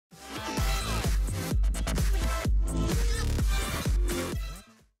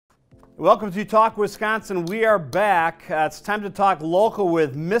Welcome to Talk Wisconsin. We are back. It's time to talk local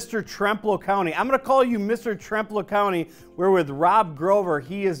with Mr. Trempealeau County. I'm going to call you Mr. Trempealeau County. We're with Rob Grover.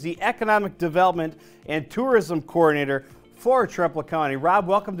 He is the Economic Development and Tourism Coordinator for Trempealeau County. Rob,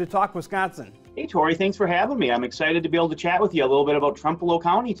 welcome to Talk Wisconsin. Hey, Tori, thanks for having me. I'm excited to be able to chat with you a little bit about Trempealeau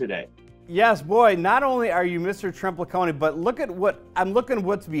County today. Yes, boy, not only are you Mr. Trempealeau County, but look at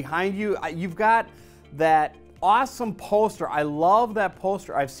what's behind you. You've got that awesome poster. I love that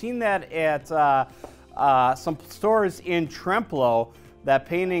poster. I've seen that at some stores in Trempealeau, that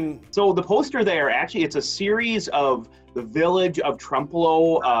painting. So the poster there, actually, it's a series of the Village of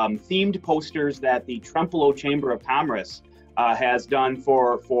Trempealeau themed posters that the Trempealeau Chamber of Commerce has done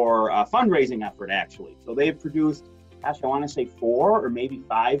for a fundraising effort, actually. So they've produced, gosh, I want to say 4 or maybe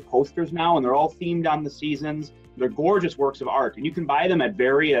 5 posters now, and they're all themed on the seasons. They're gorgeous works of art, and you can buy them at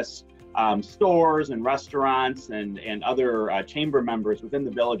various stores and restaurants and other chamber members within the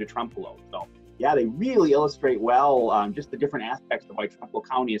village of Trempealeau. So yeah, they really illustrate well just the different aspects of why Trempealeau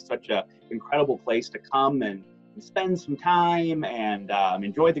County is such an incredible place to come and spend some time and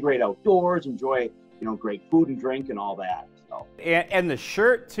enjoy the great outdoors, enjoy great food and drink and all that. So. And the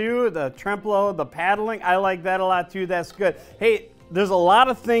shirt too, the Trempealeau, the paddling, I like that a lot too. That's good. Hey, there's a lot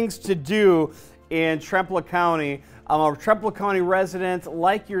of things to do in Trempealeau County. I'm a Trempealeau County resident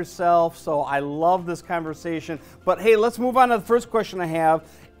like yourself, so I love this conversation. But hey, let's move on to the first question I have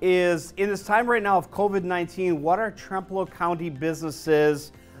is, in this time right now of COVID-19, what are Trempealeau County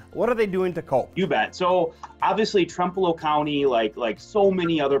businesses, what are they doing to cope? You bet. So obviously Trempealeau County, like so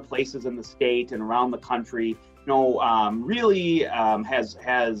many other places in the state and around the country, really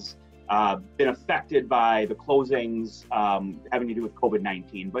has been affected by the closings having to do with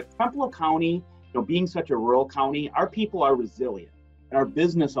COVID-19. But Trempealeau County, being such a rural county, our people are resilient and our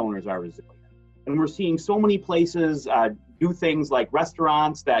business owners are resilient. And we're seeing so many places do things like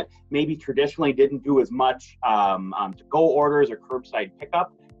restaurants that maybe traditionally didn't do as much to-go orders or curbside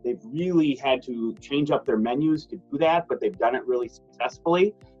pickup. They've really had to change up their menus to do that, but they've done it really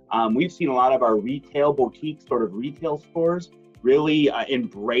successfully. We've seen a lot of our retail boutique sort of retail stores really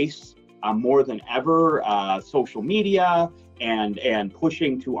embrace more than ever social media and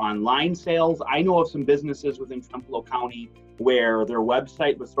pushing to online sales. I know of some businesses within Trempealeau County where their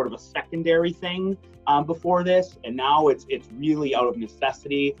website was sort of a secondary thing before this, and now it's really out of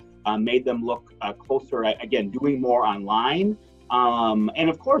necessity made them look closer at, again, doing more online. And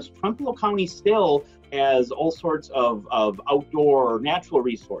of course, Trempealeau County still has all sorts of outdoor natural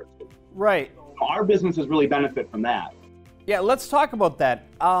resources. Right. So our businesses really benefit from that. Yeah, let's talk about that.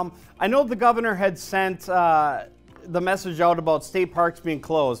 I know the governor had sent the message out about state parks being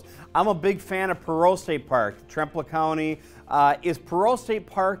closed. I'm a big fan of Perot State Park, Trempealeau County. Is Perot State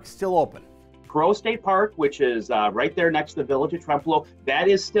Park still open? Perot State Park, which is right there next to the village of Trempealeau, that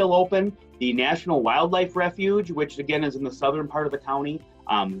is still open. The National Wildlife Refuge, which again is in the southern part of the county,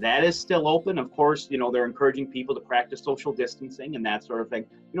 that is still open. Of course, they're encouraging people to practice social distancing and that sort of thing.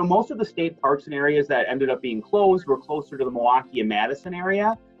 Most of the state parks and areas that ended up being closed were closer to the Milwaukee and Madison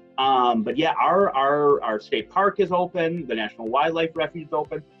area. But yeah, our state park is open. The National Wildlife Refuge is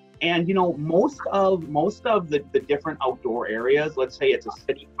open. And most of the different outdoor areas, let's say it's a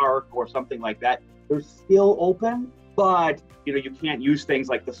city park or something like that, they're still open. But you can't use things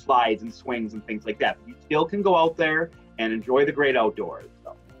like the slides and swings and things like that. You still can go out there and enjoy the great outdoors.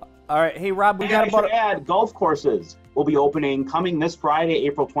 So. All right, hey Rob, we got about. Add golf courses will be opening coming this Friday,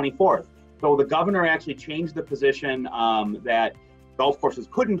 April 24th. So the governor actually changed the position that golf courses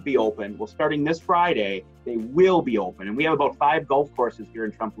couldn't be open. Well, starting this Friday, they will be open, and we have about 5 golf courses here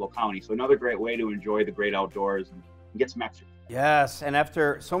in Trempealeau County. So another great way to enjoy the great outdoors and get some exercise. Yes, and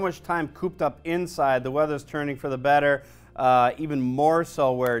after so much time cooped up inside, the weather's turning for the better, even more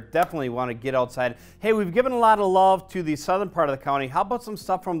so where definitely want to get outside. Hey, we've given a lot of love to the southern part of the county. How about some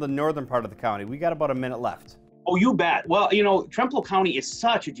stuff from the northern part of the county? We got about a minute left. Oh, you bet. Well, Trempealeau County is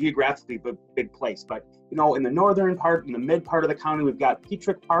such a geographically big place, but in the northern part, in the mid part of the county, we've got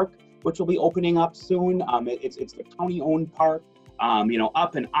Petrick Park, which will be opening up soon. It's the county-owned park.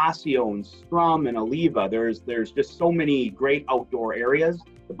 Up in Osseo and Strum and Oliva, there's just so many great outdoor areas.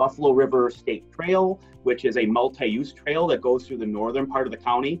 The Buffalo River State Trail, which is a multi-use trail that goes through the northern part of the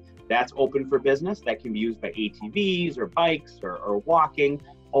county, that's open for business. That can be used by ATVs or bikes or walking,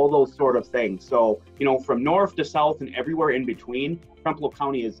 all those sort of things. So, from north to south and everywhere in between, Trempealeau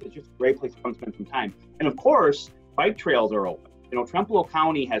County is just a great place to come spend some time. And of course, bike trails are open. Trempealeau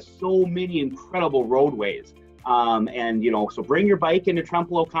County has so many incredible roadways And, so bring your bike into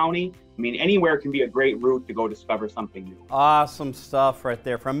Trempealeau County. I mean, anywhere can be a great route to go discover something new. Awesome stuff right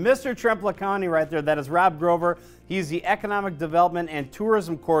there. From Mr. Trempealeau County right there, that is Rob Grover. He's the Economic Development and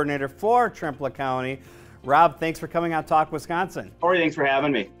Tourism Coordinator for Trempealeau County. Rob, thanks for coming on Talk Wisconsin. Tory, thanks for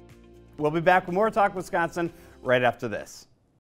having me. We'll be back with more Talk Wisconsin right after this.